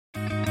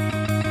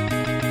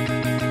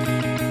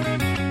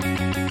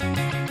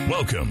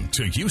Welcome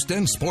to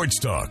Houston Sports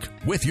Talk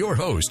with your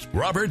host,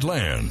 Robert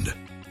Land.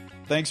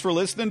 Thanks for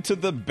listening to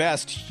the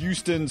best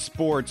Houston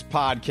sports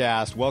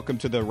podcast. Welcome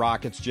to the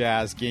Rockets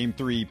Jazz Game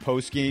 3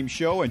 post-game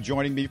show. And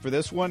joining me for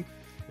this one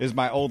is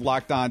my old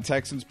Locked On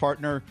Texans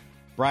partner,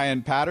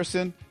 Brian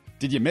Patterson.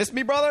 Did you miss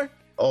me, brother?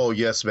 Oh,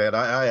 yes, man.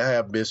 I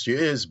have missed you.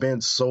 It has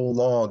been so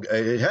long.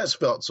 It has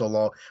felt so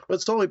long, but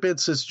it's only been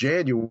since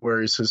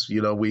January since,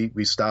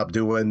 we stopped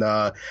doing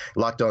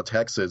Locked On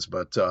Texans,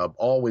 but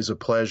always a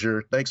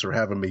pleasure. Thanks for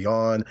having me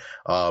on.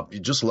 You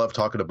just love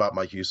talking about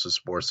my Houston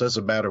sports.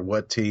 Doesn't matter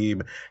what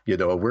team, we're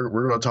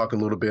going to talk a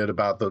little bit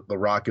about the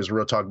Rockets. We're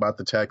going to talk about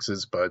the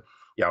Texans, but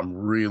yeah, I'm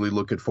really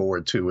looking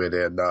forward to it.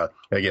 And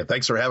again,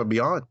 thanks for having me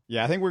on.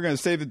 Yeah, I think we're going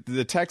to save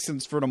the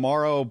Texans for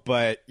tomorrow.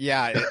 But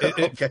yeah,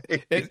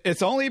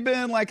 it's only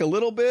been like a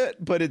little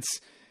bit, but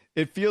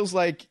it feels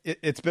like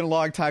it's been a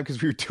long time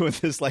because we were doing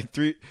this like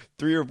three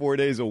or 4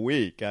 days a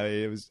week. I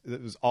mean,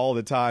 it was all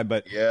the time.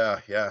 But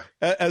yeah.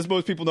 As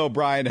most people know,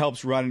 Brian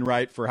helps run and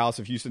write for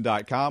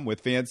HouseOfHouston.com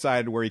with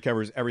Fanside, where he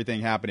covers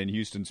everything happening in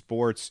Houston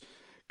sports.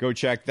 Go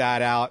check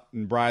that out.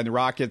 And Brian, the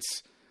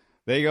Rockets,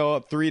 they go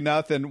up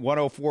 3-0,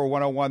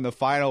 104-101 the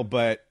final.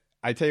 But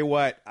I tell you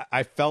what,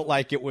 I felt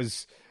like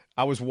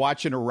I was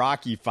watching a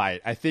Rocky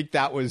fight. I think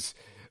that was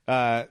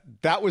as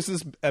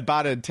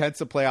about as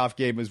intense a playoff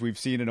game as we've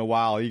seen in a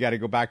while. You got to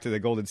go back to the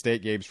Golden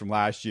State games from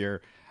last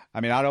year.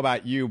 I mean, I don't know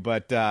about you,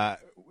 but that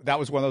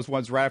was one of those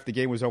ones right after the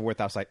game was over with.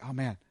 I was like, oh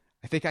man,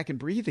 I think I can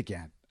breathe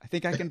again. I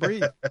think I can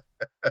breathe.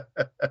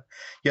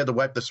 You had to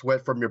wipe the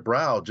sweat from your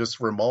brow just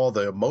from all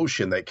the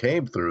emotion that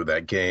came through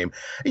that game.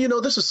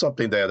 This is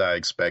something that I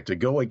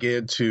expected going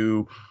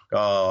into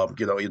Utah,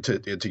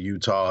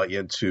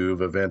 into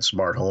Vivint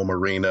Smart Home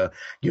Arena.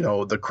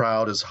 The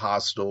crowd is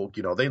hostile.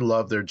 They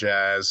love their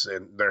Jazz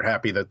and they're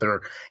happy that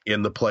they're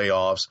in the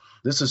playoffs.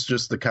 This is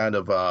just the kind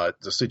of the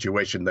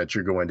situation that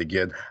you're going to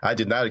get. I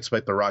did not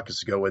expect the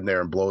Rockets to go in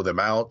there and blow them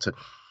out.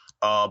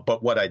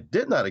 But what I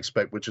did not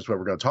expect, which is what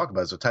we're going to talk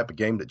about, is the type of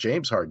game that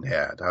James Harden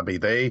had. I mean,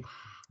 they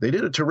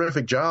did a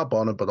terrific job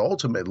on it, but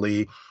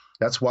ultimately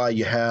that's why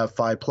you have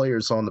 5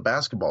 players on the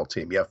basketball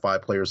team. You have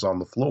 5 players on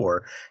the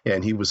floor,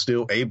 and he was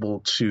still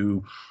able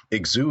to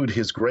exude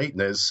his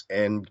greatness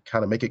and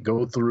kind of make it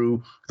go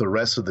through the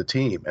rest of the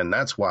team. And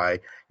that's why,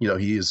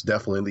 he is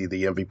definitely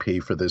the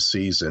MVP for this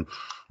season.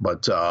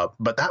 But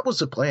that was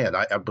the plan.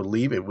 I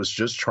believe it was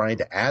just trying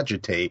to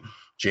agitate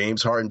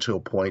James Harden to a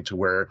point to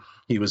where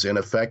he was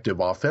ineffective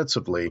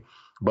offensively,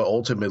 but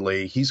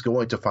ultimately he's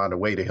going to find a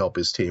way to help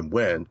his team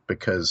win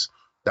because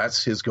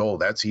that's his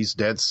goal. He's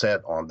dead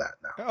set on that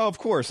now. Of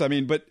course. I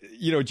mean, but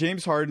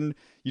James Harden,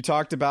 you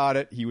talked about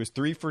it. He was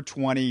 3 for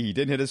 20. He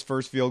didn't hit his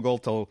first field goal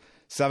till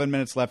 7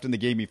 minutes left in the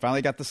game. He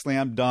finally got the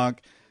slam dunk.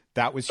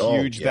 That was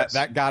huge. Yes.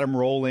 That got him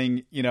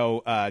rolling.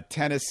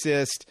 10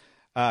 assists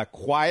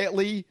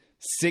quietly.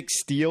 6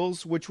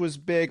 steals, which was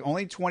big.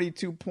 Only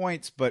 22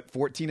 points, but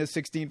 14 of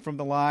 16 from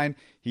the line.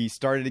 He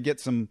started to get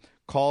some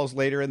calls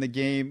later in the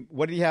game.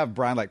 What did he have,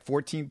 Brian? Like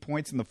 14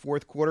 points in the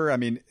fourth quarter? I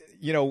mean,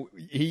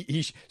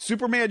 he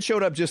Superman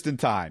showed up just in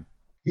time.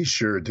 He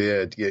sure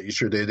did. Yeah, he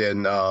sure did.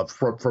 And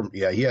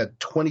he had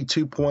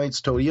 22 points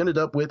total. He ended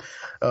up with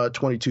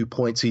 22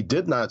 points. He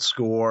did not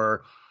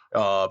score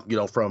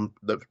from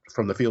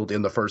the field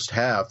in the first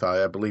half.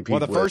 I believe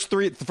the first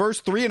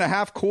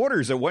 3.5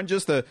 quarters. It wasn't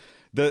just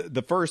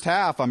the first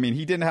half. I mean,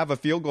 he didn't have a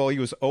field goal. He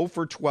was 0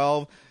 for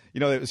 12.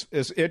 It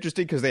was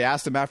interesting because they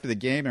asked him after the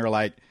game. They were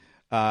like,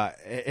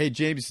 "Hey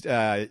James,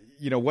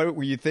 what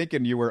were you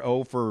thinking? You were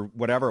 0 for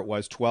whatever it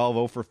was, 12,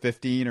 0 for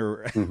 15,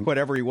 or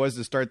whatever he was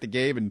to start the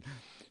game." And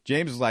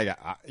James was like,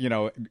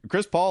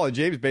 Chris Paul and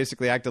James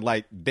basically acted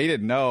like they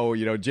didn't know.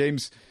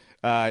 James.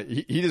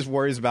 He just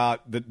worries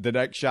about the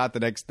next shot, the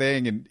next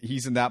thing, and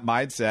he's in that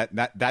mindset.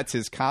 And that's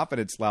his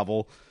confidence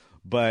level.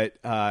 But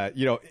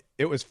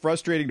it was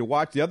frustrating to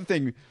watch. The other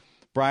thing,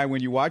 Brian,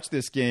 when you watch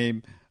this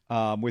game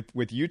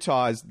with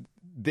Utah, is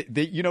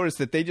you notice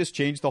that they just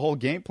changed the whole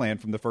game plan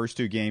from the first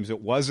 2 games. It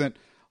wasn't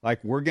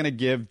like we're going to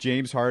give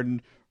James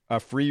Harden a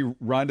free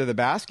run to the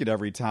basket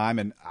every time,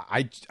 and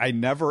I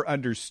never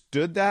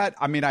understood that.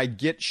 I mean, I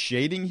get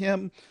shading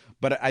him,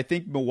 but I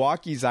think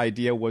Milwaukee's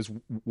idea was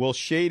we'll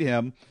shade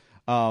him.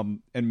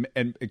 And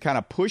kind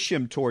of push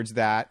him towards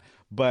that,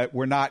 but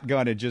we're not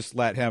going to just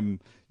let him,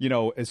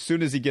 as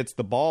soon as he gets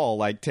the ball,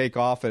 like take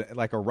off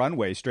like a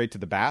runway straight to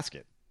the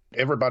basket.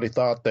 Everybody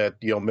thought that,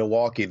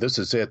 Milwaukee, this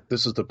is it.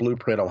 This is the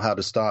blueprint on how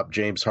to stop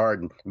James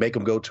Harden, make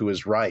him go to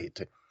his right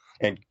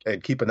and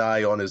keep an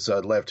eye on his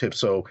left hip.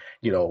 So,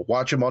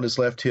 watch him on his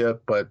left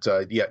hip, but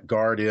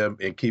guard him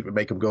and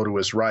make him go to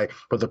his right.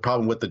 But the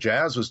problem with the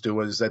Jazz was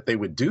doing is that they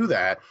would do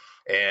that.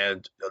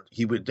 And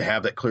he would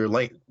have that clear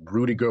lane.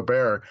 Rudy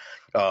Gobert,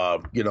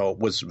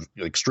 was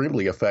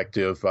extremely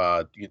effective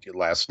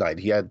last night.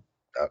 He had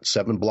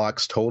 7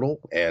 blocks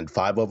total, and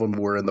 5 of them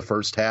were in the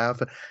first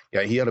half.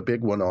 Yeah, he had a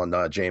big one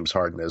on James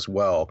Harden as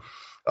well.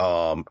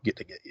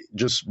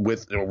 Just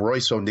with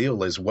Royce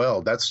O'Neal as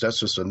well. That's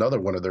just another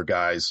one of their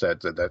guys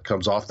that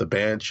comes off the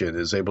bench and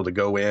is able to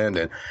go in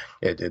and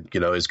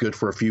is good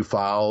for a few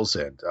fouls.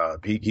 And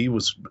he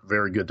was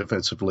very good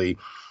defensively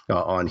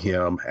on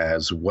him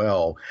as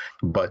well.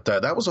 But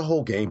that was a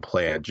whole game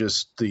plan.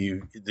 Just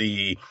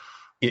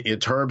in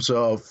terms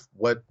of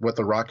what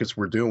the Rockets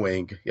were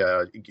doing,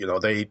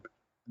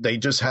 they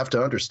just have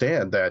to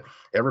understand that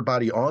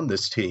everybody on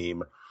this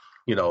team,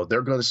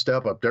 they're going to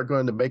step up. They're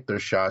going to make their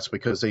shots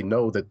because they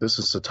know that this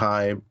is the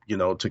time,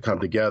 to come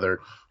together.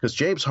 Because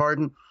James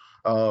Harden,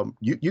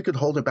 you could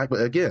hold him back.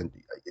 But again,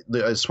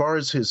 as far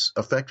as his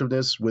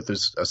effectiveness with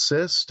his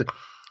assist,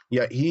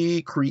 yeah,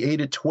 he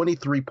created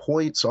 23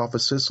 points off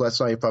assists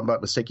last night, if I'm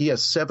not mistaken. He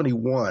has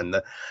 71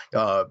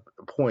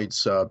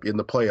 points in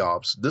the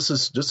playoffs. This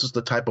is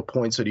the type of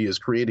points that he is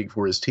creating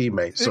for his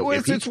teammates. So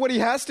it's what he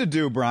has to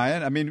do,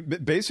 Brian. I mean,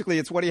 basically,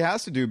 it's what he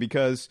has to do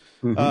because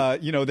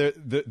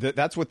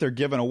that's what they're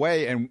giving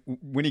away. And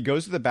when he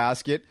goes to the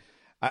basket,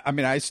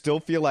 I still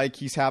feel like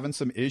he's having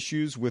some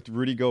issues with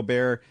Rudy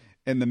Gobert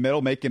in the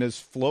middle, making his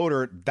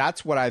floater.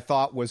 That's what I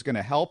thought was going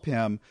to help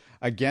him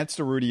against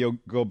a Rudy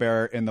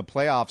Gobert in the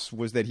playoffs,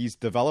 was that he's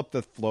developed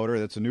the floater.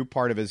 That's a new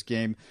part of his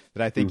game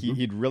that I think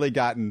he'd really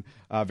gotten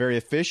very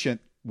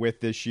efficient with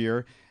this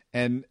year.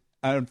 And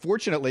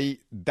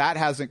unfortunately, that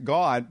hasn't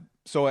gone.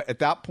 So at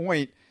that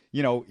point,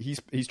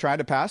 he's trying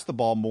to pass the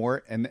ball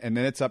more, and then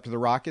it's up to the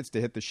Rockets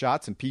to hit the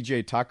shots. And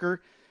PJ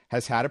Tucker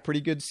has had a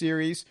pretty good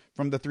series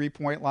from the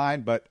 3-point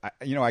line. But,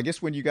 I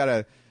guess when you got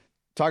to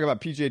talk about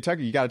PJ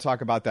Tucker, you got to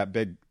talk about that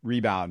big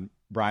rebound,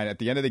 Brian. At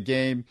the end of the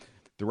game,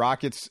 the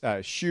Rockets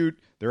shoot.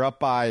 They're up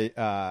by,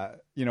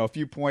 a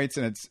few points,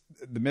 and it's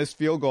the missed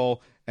field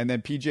goal. And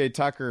then PJ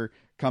Tucker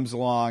comes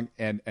along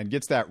and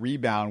gets that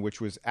rebound, which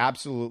was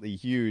absolutely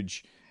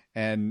huge.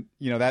 And,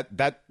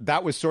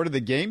 that was sort of the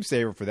game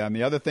saver for them.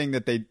 The other thing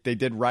that they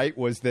did right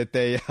was that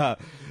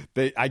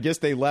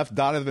they left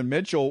Donovan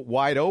Mitchell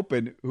wide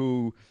open,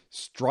 who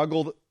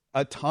struggled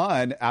a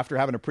ton after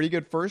having a pretty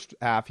good first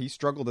half. He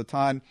struggled a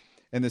ton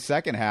in the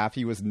second half.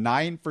 He was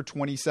 9 for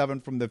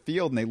 27 from the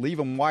field, and they leave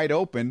him wide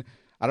open.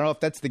 I don't know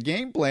if that's the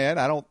game plan.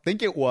 I don't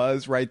think it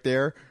was right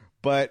there,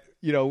 but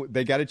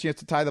they got a chance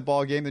to tie the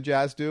ball game, the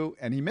Jazz do,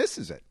 and he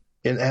misses it.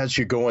 And as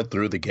you're going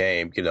through the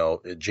game,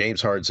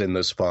 James Harden's in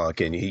this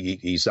funk and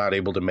he's not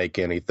able to make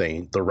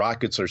anything. The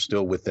Rockets are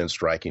still within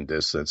striking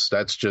distance.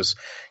 That's just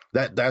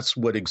that's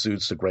what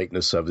exudes the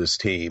greatness of this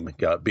team,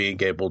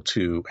 being able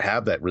to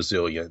have that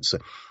resilience.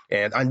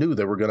 And I knew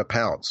they were going to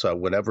pounce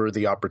whenever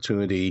the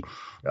opportunity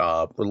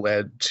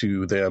led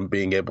to them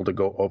being able to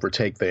go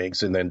overtake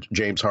things. And then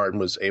James Harden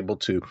was able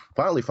to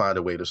finally find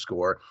a way to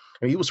score.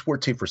 I mean, he was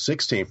 14 for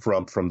 16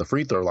 from the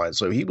free throw line.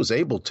 So he was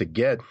able to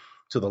get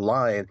to the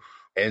line.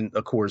 And,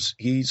 of course,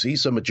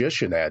 he's a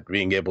magician at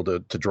being able to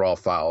draw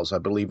fouls. I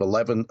believe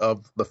 11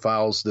 of the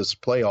fouls this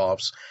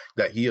playoffs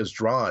that he has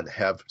drawn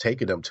have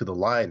taken him to the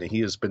line, and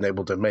he has been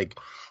able to make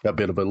a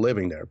bit of a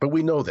living there. But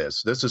we know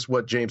this. This is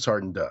what James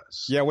Harden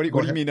does. Yeah, what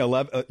do you mean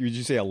 11? Did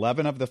you say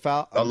 11 of the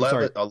fouls?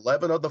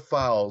 11 of the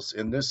fouls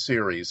in this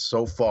series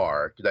so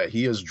far that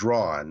he has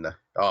drawn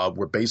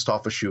were based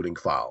off of shooting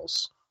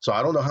fouls. So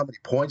I don't know how many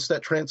points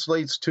that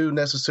translates to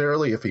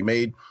necessarily. If he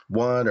made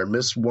one or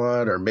missed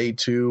one or made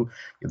two,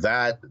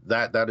 that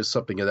is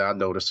something that I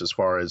noticed as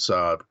far as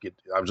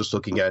I'm just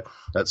looking at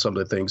some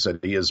of the things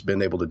that he has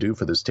been able to do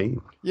for this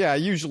team. Yeah,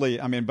 usually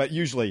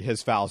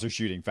his fouls are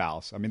shooting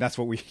fouls. I mean, that's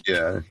what we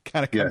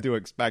kind of come to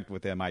expect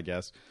with him, I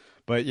guess.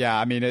 But yeah,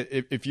 I mean,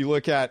 if you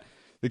look at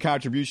the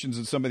contributions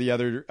of some of the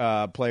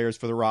other players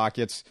for the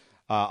Rockets,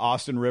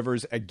 Austin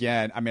Rivers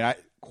again. I mean,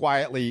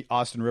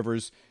 Austin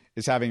Rivers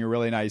is having a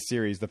really nice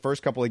series. The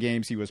first couple of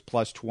games, he was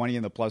plus 20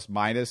 in the plus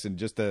minus, and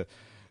just the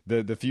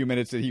few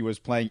minutes that he was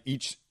playing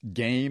each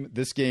game.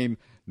 This game,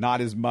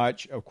 not as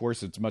much. Of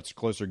course, it's a much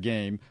closer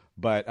game,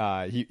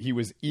 but he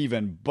was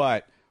even.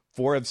 But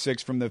 4 of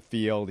 6 from the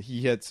field.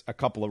 He hits a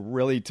couple of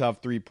really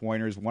tough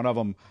 3-pointers. One of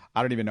them,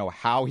 I don't even know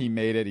how he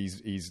made it.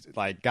 He's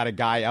like got a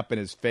guy up in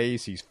his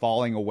face. He's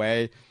falling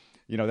away.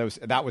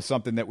 That was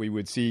something that we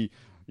would see,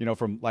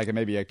 from like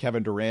maybe a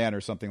Kevin Durant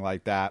or something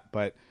like that.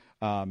 But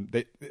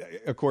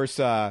of course,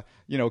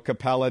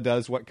 Capella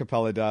does what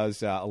Capella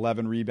does,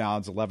 11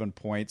 rebounds, 11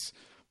 points.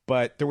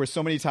 But there were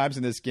so many times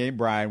in this game,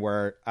 Brian,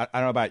 where I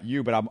don't know about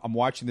you, but I'm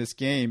watching this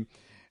game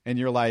and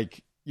you're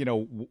like,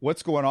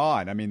 what's going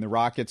on? I mean, the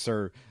Rockets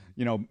are,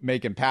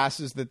 making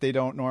passes that they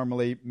don't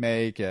normally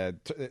make.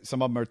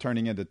 Some of them are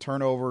turning into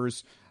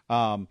turnovers.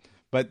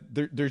 But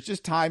there's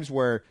just times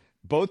where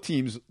both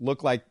teams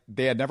look like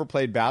they had never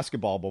played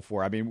basketball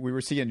before. I mean, we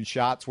were seeing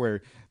shots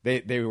where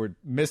they were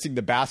missing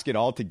the basket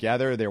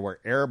altogether. There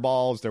were air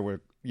balls. There were,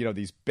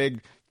 these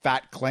big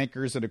fat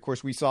clankers. And of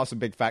course, we saw some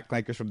big fat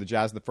clankers from the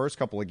Jazz in the first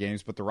couple of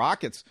games, but the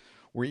Rockets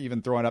were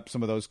even throwing up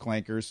some of those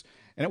clankers.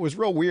 And it was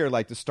real weird,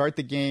 like to start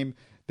the game,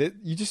 that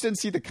you just didn't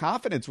see the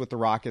confidence with the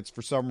Rockets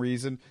for some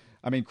reason.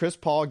 I mean, Chris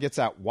Paul gets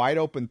that wide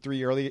open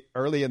 3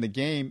 early in the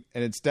game.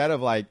 And instead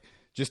of like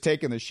just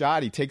taking the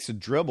shot, he takes a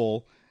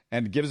dribble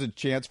and gives a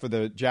chance for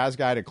the Jazz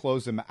guy to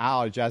close him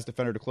out, a Jazz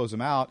defender to close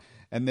him out.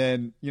 And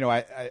then,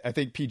 I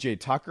think PJ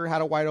Tucker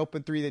had a wide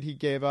open three that he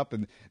gave up.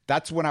 And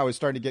that's when I was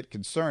starting to get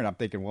concerned. I'm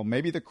thinking, well,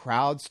 maybe the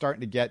crowd's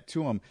starting to get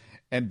to him.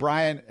 And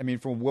Brian, I mean,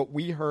 from what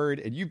we heard,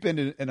 and you've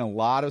been in a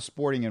lot of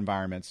sporting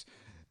environments,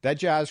 that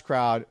Jazz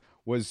crowd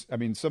was, I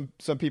mean, some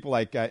people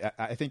like,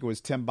 I think it was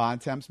Tim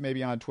Bontemps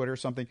maybe on Twitter or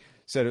something,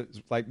 said it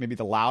was like maybe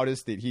the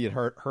loudest that he had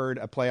heard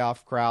a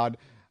playoff crowd.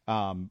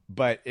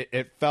 But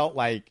it felt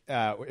like,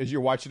 as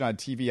you're watching on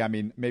TV, I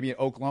mean, maybe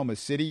Oklahoma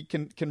City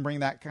can bring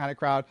that kind of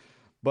crowd,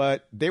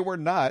 but they were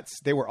nuts.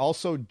 They were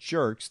also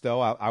jerks,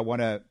 though. I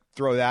want to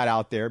throw that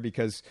out there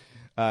because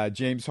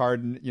James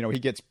Harden, he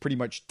gets pretty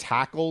much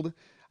tackled.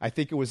 I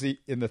think it was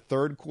in the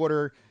third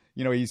quarter.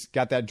 He's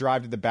got that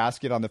drive to the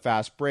basket on the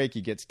fast break.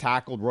 He gets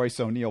tackled. Royce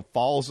O'Neal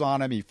falls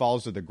on him. He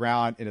falls to the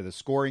ground into the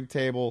scoring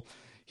table.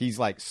 He's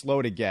like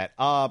slow to get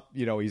up.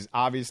 He's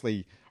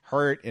obviously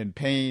hurt and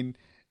pain.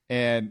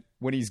 And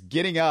when he's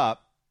getting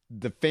up,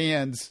 the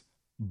fans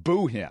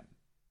boo him.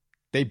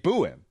 They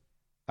boo him.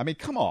 I mean,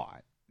 come on.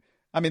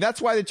 I mean,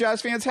 that's why the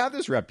Jazz fans have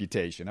this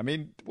reputation. I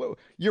mean,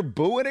 you're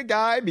booing a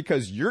guy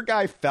because your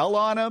guy fell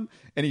on him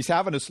and he's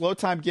having a slow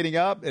time getting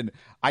up. And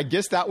I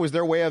guess that was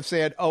their way of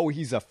saying, oh,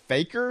 he's a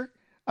faker.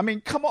 I mean,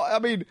 come on. I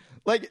mean,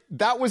 like,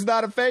 that was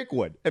not a fake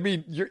one. I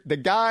mean, the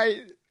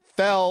guy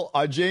fell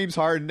on James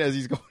Harden as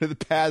he's going to the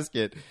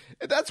basket.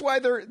 And that's why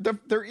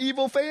they're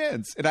evil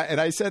fans. And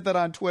I said that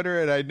on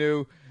Twitter, and I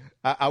knew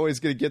I was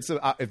going to get some.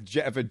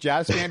 If a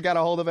Jazz fan got a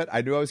hold of it,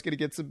 I knew I was going to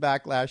get some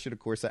backlash. And of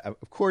course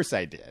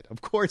I did.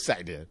 Of course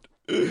I did.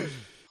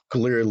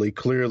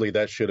 Clearly,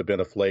 that should have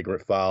been a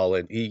flagrant foul,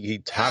 and he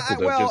tackled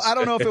him. Well, I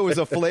don't know if it was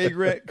a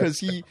flagrant because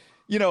he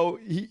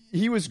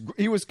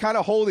was kind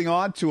of holding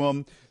on to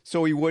him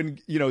so he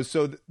wouldn't,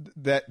 so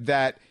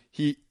that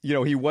he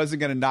wasn't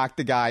going to knock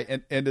the guy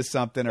into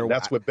something, or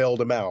that's what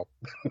bailed him out.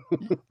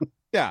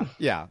 Yeah.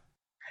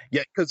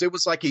 Yeah, because it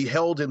was like he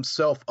held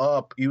himself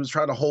up. He was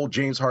trying to hold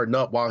James Harden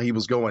up while he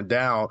was going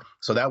down.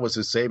 So that was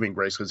his saving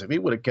grace. Because if he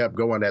would have kept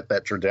going at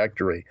that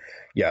trajectory,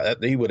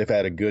 he would have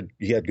had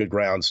good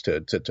grounds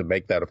to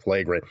make that a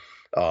flagrant.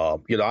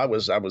 I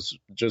was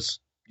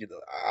just,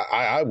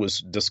 I was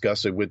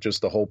disgusted with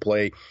just the whole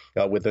play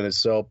within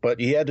itself. But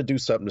he had to do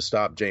something to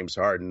stop James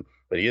Harden.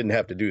 But he didn't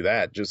have to do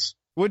that.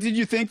 What did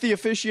you think the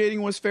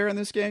officiating was fair in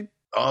this game?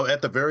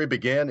 At the very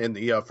beginning in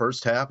the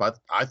first half,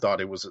 I thought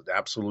it was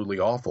absolutely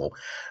awful.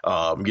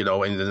 And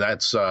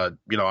that's, I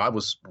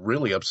was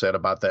really upset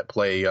about that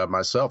play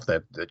myself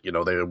that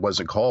it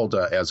wasn't called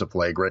as a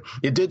flagrant.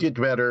 It did get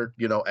better,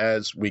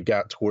 as we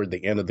got toward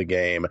the end of the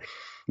game,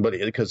 but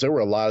because there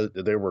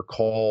were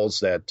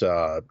calls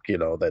that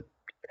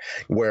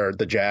where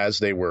the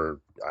Jazz,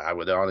 I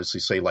would honestly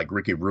say like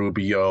Ricky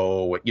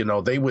Rubio,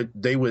 they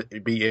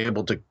would be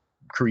able to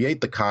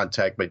create the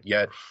contact, but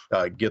yet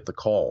get the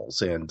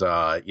calls. And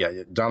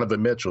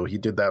Donovan Mitchell, he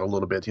did that a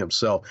little bit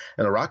himself.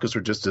 And the Rockets were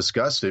just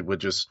disgusted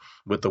with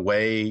the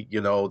way,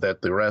 that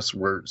the refs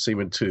were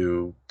seeming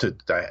to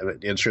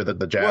ensure that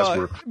the Jazz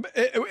were.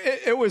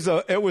 It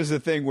was a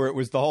thing where it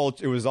was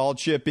all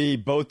chippy.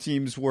 Both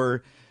teams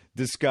were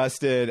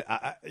disgusted.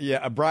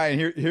 Brian,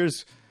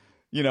 here's.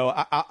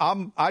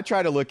 I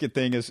try to look at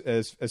things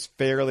as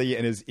fairly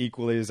and as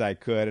equally as I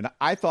could. And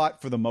I thought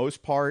for the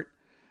most part,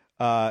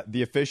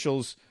 the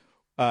officials,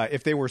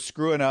 if they were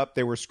screwing up,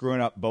 they were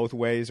screwing up both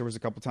ways. There was a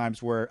couple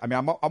times where,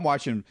 I'm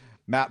watching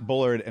Matt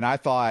Bullard, and I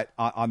thought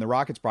on the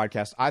Rockets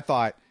broadcast, I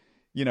thought,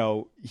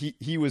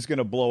 he was going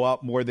to blow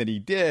up more than he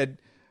did.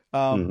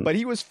 But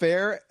he was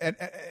fair and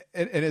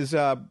his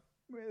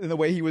in the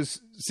way he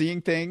was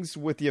seeing things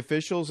with the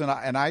officials,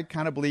 and I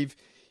kind of believe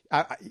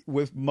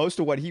with most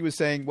of what he was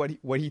saying,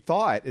 what he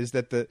thought is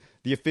that the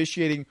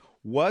officiating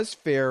was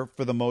fair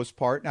for the most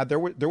part. Now there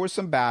were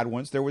some bad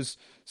ones. There was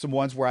some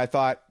ones where I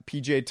thought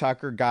PJ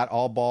Tucker got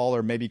all ball,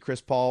 or maybe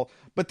Chris Paul,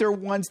 but there are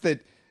ones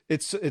that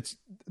it's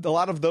a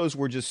lot of those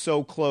were just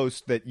so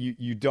close that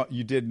you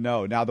didn't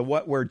know. Now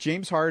where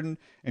James Harden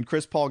and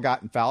Chris Paul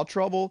got in foul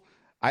trouble,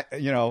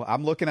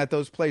 I'm looking at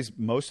those plays.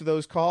 Most of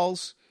those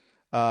calls,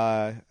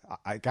 I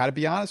got to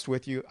be honest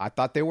with you, I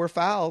thought they were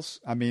fouls.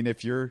 I mean,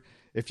 if you're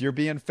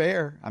being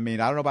fair, I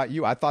mean, I don't know about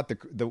you. I thought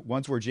the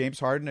ones where James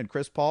Harden and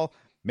Chris Paul,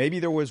 maybe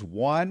there was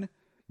one,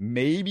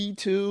 maybe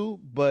two,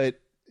 but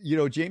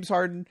James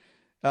Harden,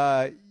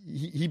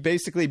 he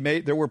basically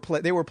made they were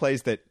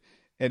plays that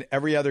in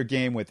every other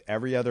game with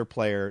every other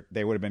player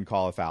they would have been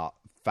called a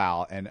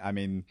foul. And I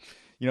mean,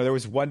 there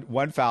was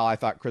one foul I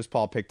thought Chris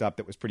Paul picked up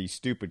that was pretty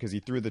stupid because he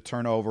threw the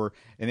turnover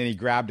and then he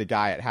grabbed a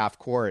guy at half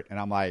court, and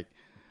I'm like,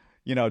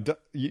 we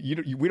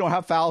don't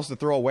have fouls to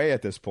throw away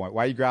at this point.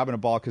 Why are you grabbing a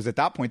ball? Because at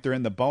that point, they're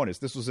in the bonus.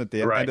 This was at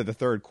the end of the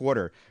third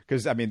quarter.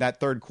 Because, that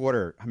third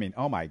quarter,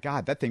 oh, my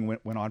God, that thing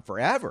went on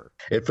forever.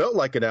 It felt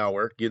like an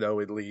hour,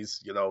 at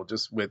least,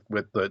 just with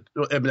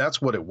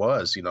that's what it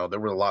was. There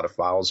were a lot of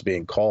fouls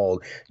being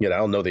called. I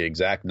don't know the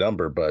exact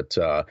number, but,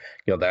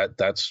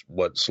 that's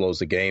what slows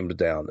the game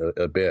down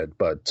a bit.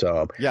 But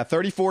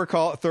 34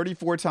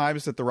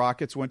 times that the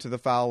Rockets went to the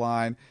foul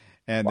line,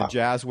 and the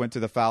Jazz went to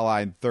the foul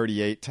line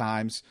 38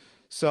 times.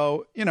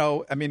 So,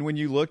 I mean, when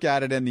you look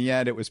at it in the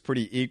end, it was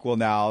pretty equal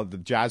now. The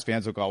Jazz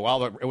fans will go,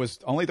 well, it was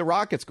only the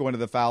Rockets going to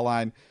the foul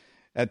line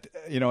in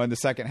the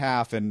second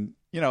half. And,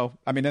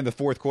 I mean, in the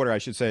fourth quarter, I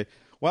should say.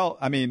 Well,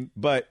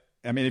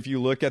 if you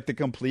look at the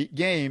complete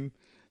game,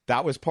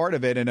 that was part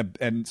of it.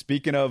 And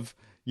speaking of,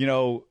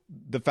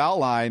 the foul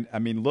line, I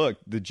mean, look,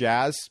 the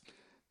Jazz,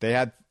 they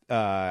had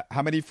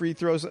how many free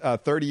throws?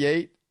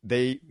 38.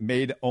 They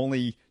made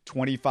only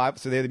 25.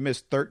 So they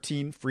missed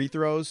 13 free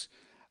throws.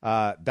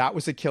 That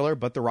was a killer.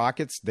 But the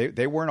Rockets,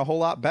 they weren't a whole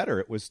lot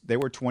better. They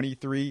were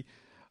 23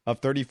 of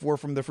 34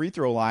 from the free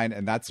throw line.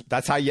 And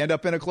that's how you end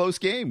up in a close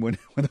game when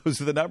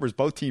those are the numbers.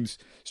 Both teams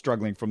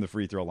struggling from the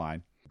free throw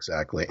line.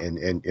 Exactly.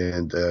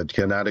 And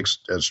cannot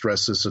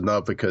stress this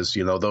enough because,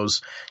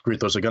 those free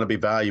throws are going to be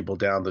valuable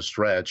down the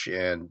stretch.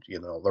 And,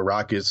 the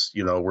Rockets,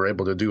 were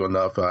able to do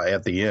enough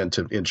at the end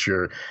to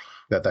ensure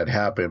that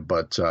happened.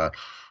 But,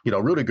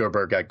 Rudy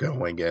Gobert got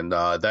going, and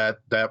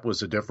that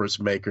was a difference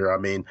maker. I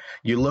mean,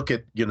 you look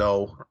at,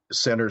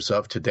 centers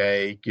of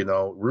today,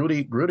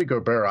 Rudy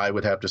Gobert, I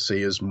would have to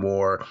say is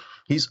more,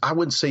 I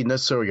wouldn't say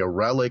necessarily a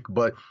relic,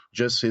 but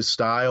just his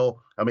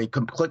style. I mean,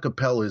 Clint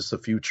Capella is the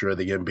future of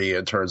the NBA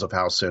in terms of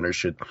how centers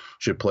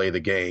should play the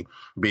game,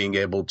 being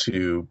able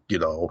to,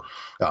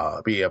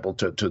 be able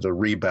to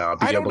rebound.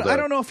 I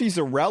don't know if he's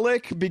a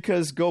relic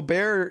because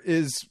Gobert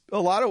is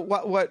a lot of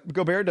what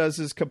Gobert does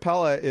is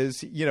Capella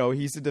is,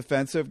 he's a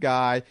defensive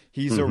guy.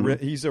 He's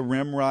he's a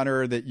rim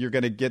runner that you're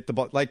going to get the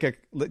ball.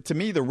 To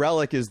me, the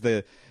relic is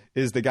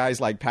the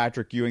guys like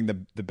Patrick Ewing,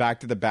 the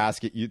back to the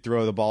basket. You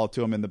throw the ball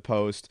to him in the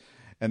post.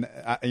 And,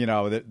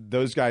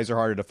 those guys are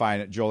harder to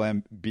find. Joel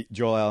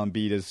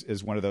Embiid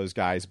is one of those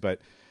guys. But,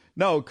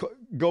 no,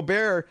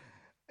 Gobert,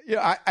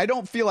 I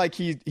don't feel like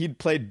he'd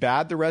played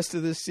bad the rest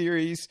of this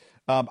series.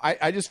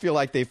 I just feel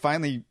like they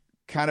finally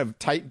kind of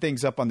tightened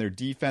things up on their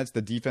defense.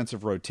 The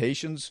defensive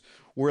rotations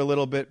were a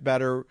little bit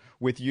better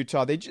with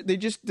Utah. They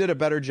just did a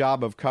better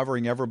job of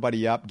covering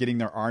everybody up, getting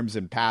their arms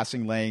in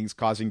passing lanes,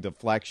 causing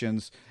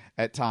deflections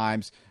at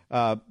times,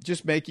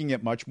 just making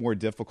it much more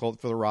difficult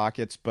for the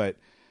Rockets. But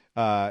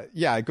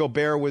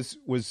Gobert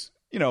was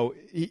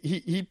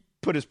he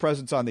put his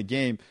presence on the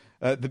game.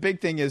 The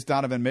big thing is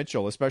Donovan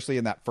Mitchell, especially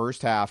in that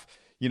first half.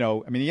 He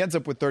ends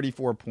up with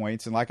 34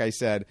 points, and like I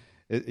said,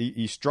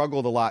 he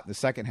struggled a lot in the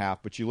second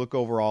half. But you look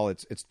overall,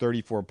 it's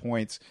 34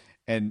 points,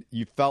 and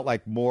you felt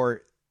like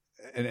more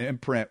an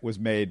imprint was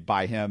made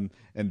by him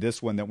in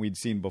this one than we'd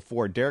seen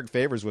before. Derek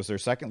Favors was their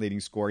second leading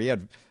scorer. He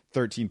had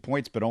 13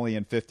 points, but only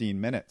in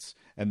 15 minutes,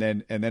 and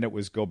then it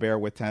was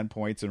Gobert with 10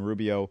 points and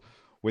Rubio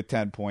with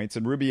 10 points.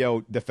 And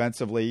Rubio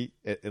defensively,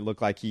 it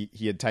looked like he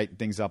had tightened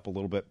things up a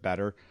little bit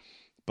better.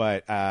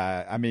 But,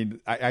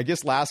 I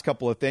guess last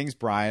couple of things,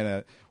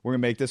 Brian, we're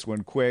going to make this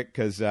one quick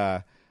because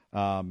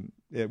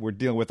we're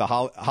dealing with the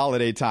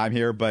holiday time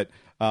here. But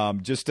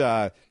just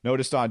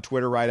noticed on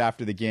Twitter right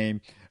after the game,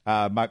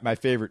 my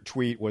favorite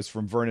tweet was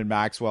from Vernon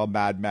Maxwell,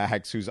 Mad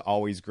Max, who's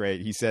always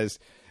great. He says,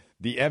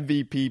 the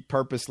MVP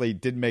purposely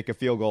didn't make a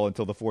field goal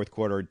until the fourth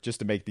quarter just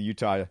to make the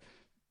Utah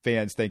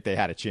fans think they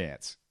had a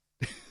chance.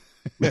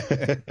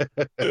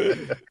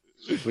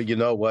 Well, you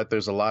know what?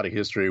 There's a lot of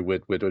history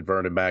with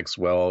Vernon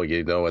Maxwell,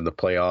 in the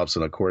playoffs,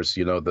 and of course,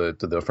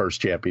 the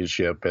first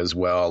championship as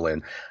well.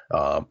 And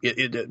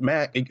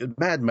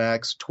Mad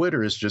Max,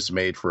 Twitter is just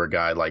made for a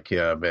guy like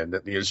him, and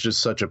it's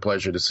just such a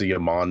pleasure to see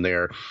him on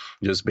there,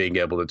 just being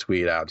able to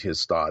tweet out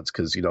his thoughts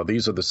because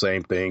these are the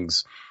same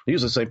things.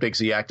 These are the same things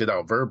he acted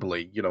out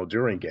verbally,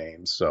 during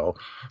games. So,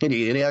 and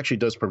he actually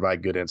does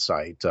provide good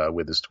insight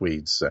with his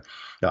tweets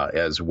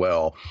as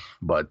well.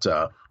 But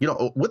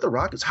with the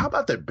Rockets, how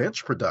about their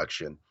bench production?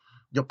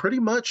 Pretty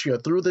much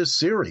through this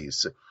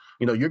series,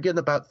 you're getting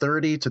about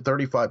 30 to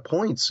 35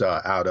 points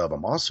out of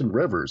them. Austin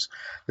Rivers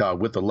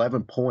with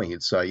 11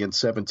 points in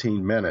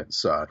 17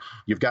 minutes.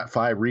 You've got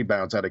 5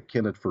 rebounds out of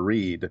Kenneth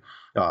Faried.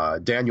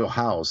 Daniel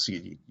House,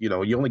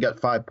 you only got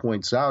 5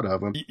 points out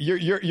of him.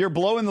 You're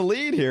blowing the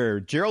lead here.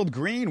 Gerald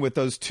Green with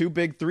those 2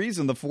 big threes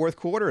in the fourth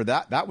quarter.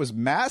 That was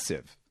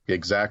massive.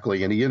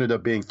 Exactly, and he ended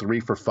up being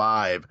 3 for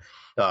 5.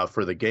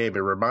 For the game. It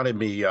reminded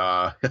me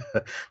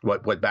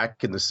what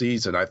back in the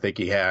season, I think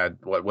he had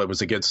what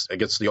was against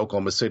the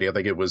Oklahoma City. I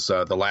think it was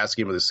the last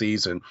game of the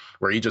season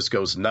where he just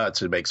goes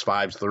nuts and makes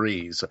 5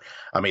 threes.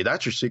 I mean,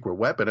 that's your secret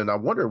weapon. And I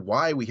wonder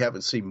why we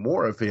haven't seen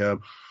more of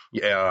him.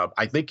 Yeah,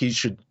 I think he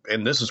should,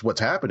 and this is what's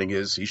happening,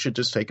 is he should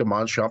just take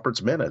Iman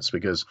Shumpert's minutes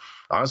because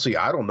honestly,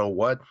 I don't know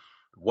what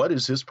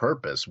is his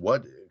purpose?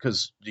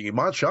 Because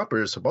Iman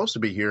Shumpert is supposed to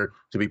be here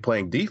to be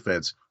playing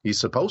defense. He's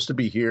supposed to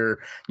be here,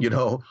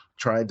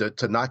 trying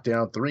to knock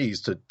down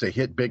threes, to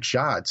hit big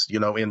shots,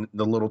 in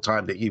the little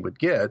time that he would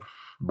get.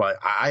 But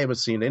I haven't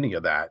seen any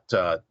of that.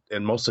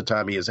 And most of the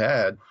time he has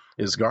had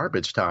is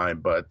garbage time.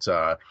 But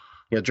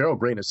Gerald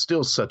Green is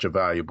still such a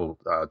valuable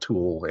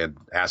tool and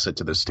asset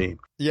to this team.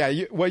 Yeah,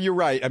 you're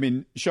right. I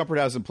mean, Shumpert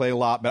hasn't played a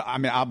lot, but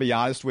I'll be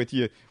honest with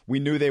you. We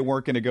knew they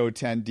weren't going to go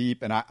 10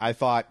 deep, and I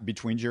thought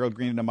between Gerald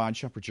Green and Iman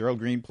Shumpert, Gerald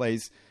Green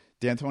plays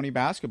D'Antoni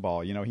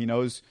basketball. He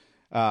knows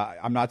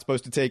I'm not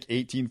supposed to take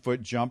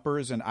 18-foot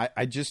jumpers, and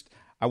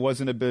I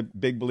wasn't a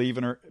big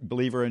believer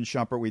in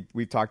Shumpert.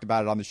 We've talked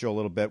about it on the show a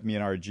little bit, me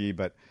and RG,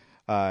 but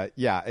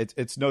yeah,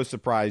 it's no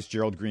surprise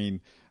Gerald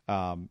Green.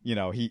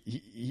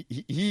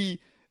 He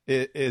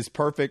is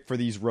perfect for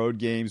these road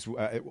games. Me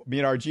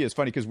and RG, it's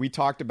funny because we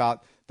talked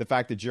about the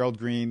fact that Gerald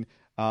Green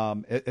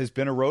has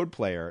been a road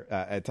player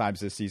at times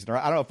this season. Or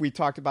I don't know if we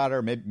talked about it,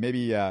 or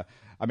maybe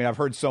I've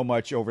heard so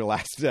much over the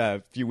last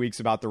few weeks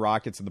about the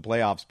Rockets and the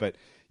playoffs, but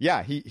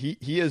yeah,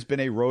 he has been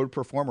a road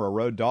performer, a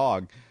road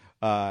dog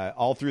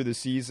all through the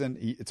season.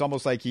 It's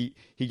almost like he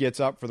gets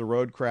up for the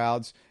road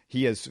crowds.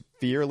 He is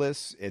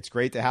fearless. It's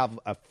great to have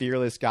a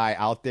fearless guy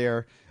out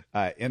there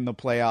in the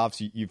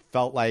playoffs. You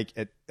felt like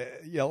a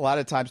lot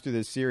of times through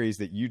this series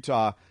that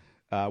Utah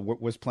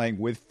was playing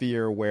with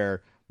fear,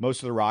 where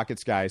most of the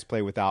Rockets guys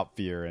play without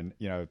fear, and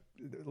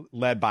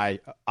led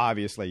by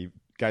obviously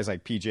guys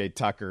like PJ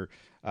Tucker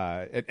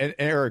and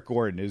Eric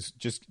Gordon is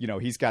just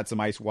he's got some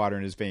ice water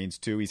in his veins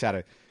too. He's had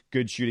a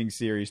good shooting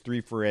series,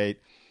 3 for 8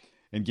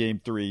 in Game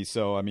 3.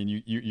 So I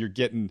mean, you're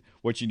getting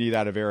what you need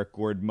out of Eric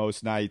Gordon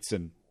most nights,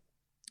 and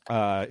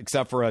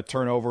except for a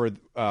turnover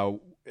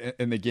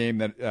in the game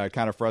that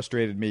kind of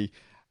frustrated me.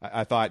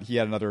 I thought he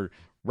had another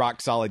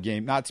rock solid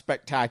game, not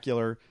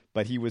spectacular,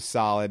 but he was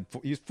solid.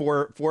 He's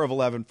 4 of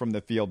 11 from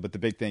the field, but the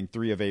big thing,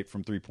 3 of 8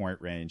 from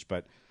 3-point range.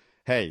 But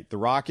hey, the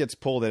Rockets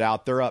pulled it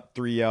out. They're up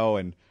 3-0,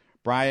 and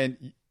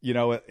Brian,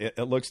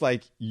 it looks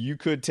like you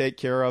could take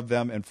care of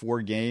them in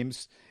 4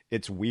 games.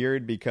 It's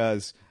weird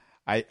because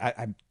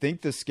I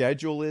think the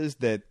schedule is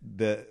that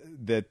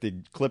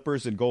the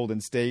Clippers and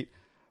Golden State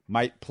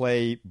might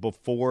play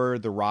before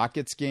the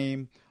Rockets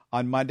game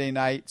on Monday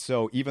night.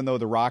 So even though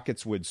the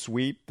Rockets would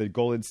sweep, the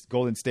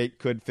Golden State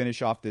could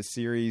finish off this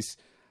series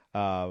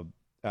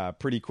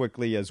pretty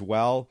quickly as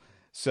well.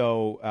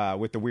 So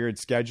with the weird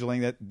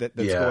scheduling that's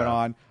going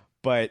on,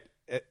 but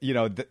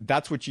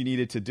that's what you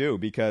needed to do,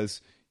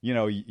 because you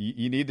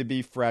need to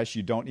be fresh.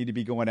 You don't need to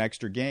be going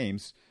extra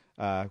games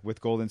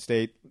with Golden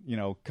State,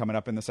 coming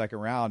up in the second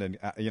round, and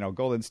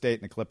Golden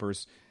State and the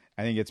Clippers.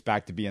 I think it's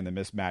back to being the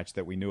mismatch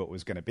that we knew it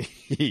was going to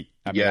be.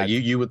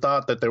 You would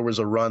thought that there was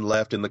a run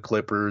left in the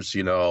Clippers.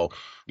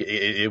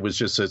 It was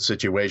just a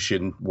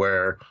situation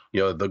where,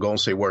 the Golden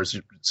State Warriors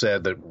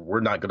said that we're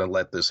not going to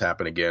let this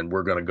happen again.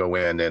 We're going to go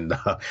in and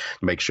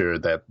make sure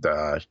that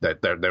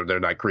they're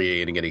not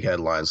creating any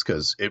headlines,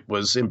 because it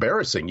was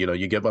embarrassing.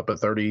 You give up a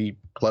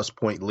 30-plus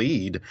point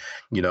lead,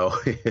 in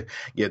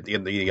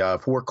the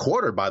fourth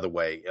quarter, by the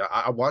way.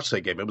 I watched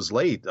that game. It was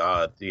late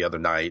the other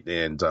night,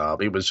 and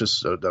it was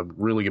just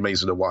really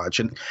amazing to watch.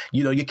 And,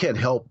 you can't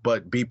help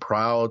but be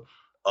proud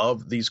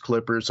of these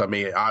Clippers. I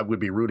mean, I would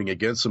be rooting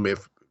against them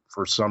if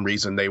for some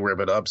reason they were a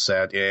bit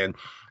upset and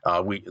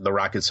the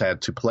Rockets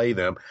had to play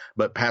them.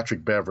 But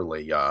Patrick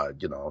Beverley,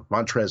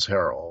 Montrezl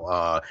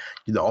Harrell,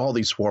 all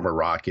these former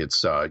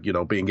Rockets,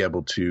 being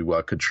able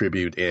to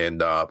contribute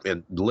and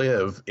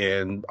live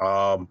in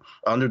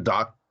under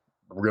Doc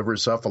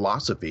Rivers'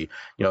 philosophy,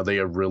 they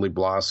have really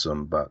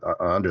blossomed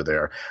under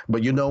there.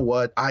 But you know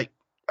what?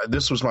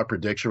 This was my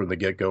prediction from the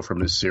get-go from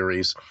this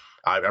series.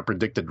 I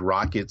predicted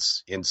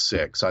Rockets in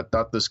 6. I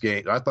thought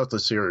the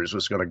series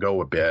was going to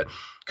go a bit,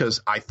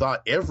 because I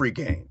thought every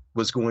game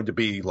was going to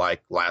be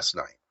like last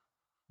night.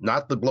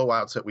 Not the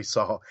blowouts that we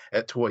saw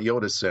at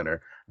Toyota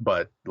Center,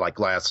 but like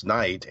last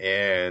night.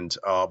 And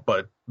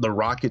but the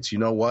Rockets,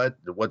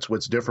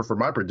 what's different from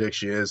my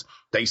prediction is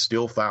they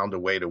still found a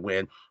way to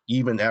win,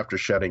 even after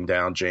shutting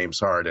down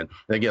James Harden.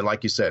 And again,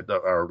 like you said,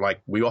 or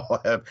like we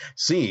all have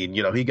seen,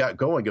 he got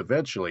going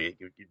eventually,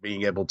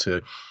 being able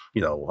to,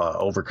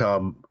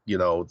 overcome,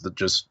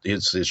 just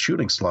his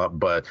shooting slump.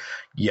 But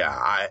yeah,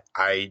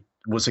 I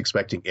was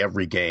expecting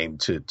every game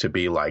to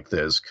be like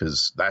this,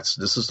 because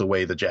this is the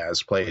way the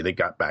Jazz play. They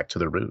got back to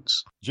their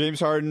roots. James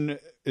Harden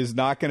is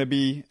not going to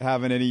be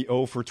having any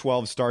 0 for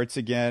 12 starts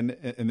again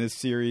in this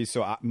series.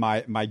 So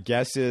my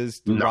guess is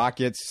the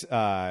Rockets,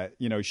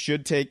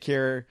 should take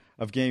care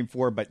of Game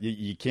 4, but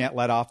you can't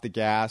let off the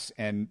gas.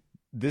 And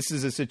this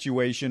is a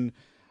situation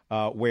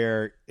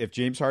where if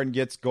James Harden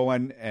gets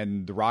going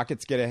and the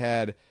Rockets get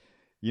ahead,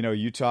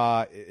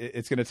 Utah,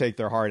 it's going to take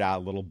their heart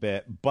out a little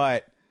bit.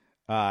 But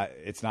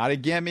it's not a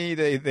gimme.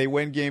 They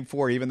win Game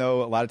 4, even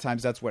though a lot of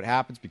times that's what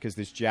happens, because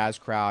this Jazz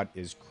crowd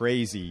is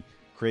crazy.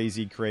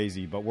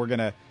 But we're going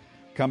to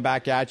come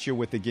back at you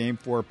with the Game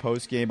 4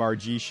 post-game.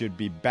 RG should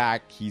be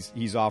back.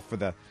 He's off for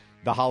the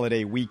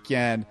holiday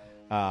weekend.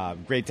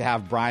 Great to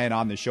have Brian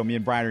on the show. Me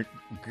and Brian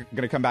are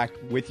going to come back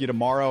with you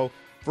tomorrow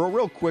for a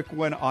real quick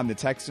one on the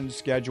Texans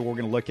schedule. We're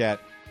going to look at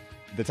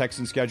the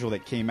Texans schedule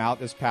that came out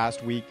this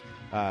past week.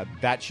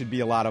 That should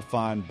be a lot of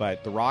fun.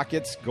 But the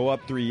Rockets go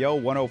up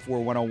 3-0,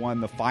 104-101,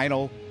 the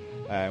final.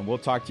 And we'll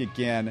talk to you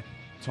again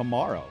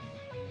tomorrow.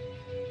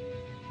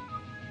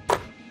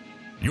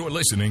 You're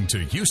listening to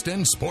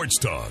Houston Sports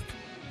Talk.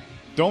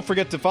 Don't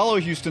forget to follow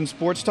Houston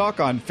Sports Talk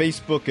on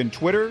Facebook and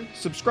Twitter.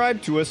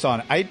 Subscribe to us on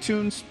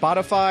iTunes,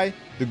 Spotify,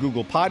 the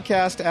Google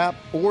Podcast app,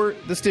 or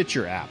the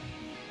Stitcher app.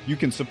 You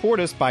can support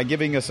us by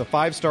giving us a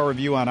 5-star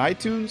review on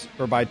iTunes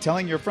or by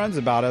telling your friends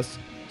about us.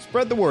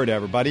 Spread the word,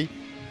 everybody.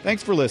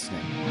 Thanks for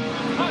listening.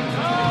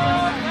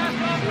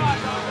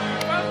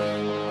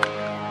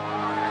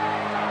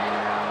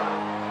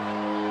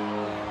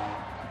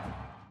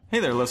 Hey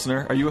there,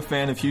 listener. Are you a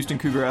fan of Houston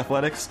Cougar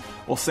Athletics?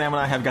 Well, Sam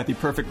and I have got the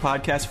perfect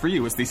podcast for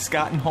you. It's the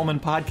Scott and Holman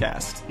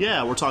Podcast.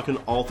 Yeah, we're talking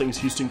all things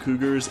Houston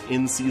Cougars,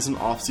 in-season,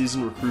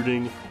 off-season,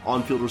 recruiting,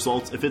 on-field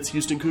results. If it's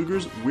Houston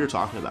Cougars, we're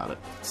talking about it.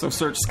 So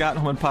search Scott and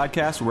Holman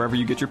Podcast wherever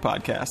you get your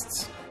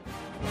podcasts.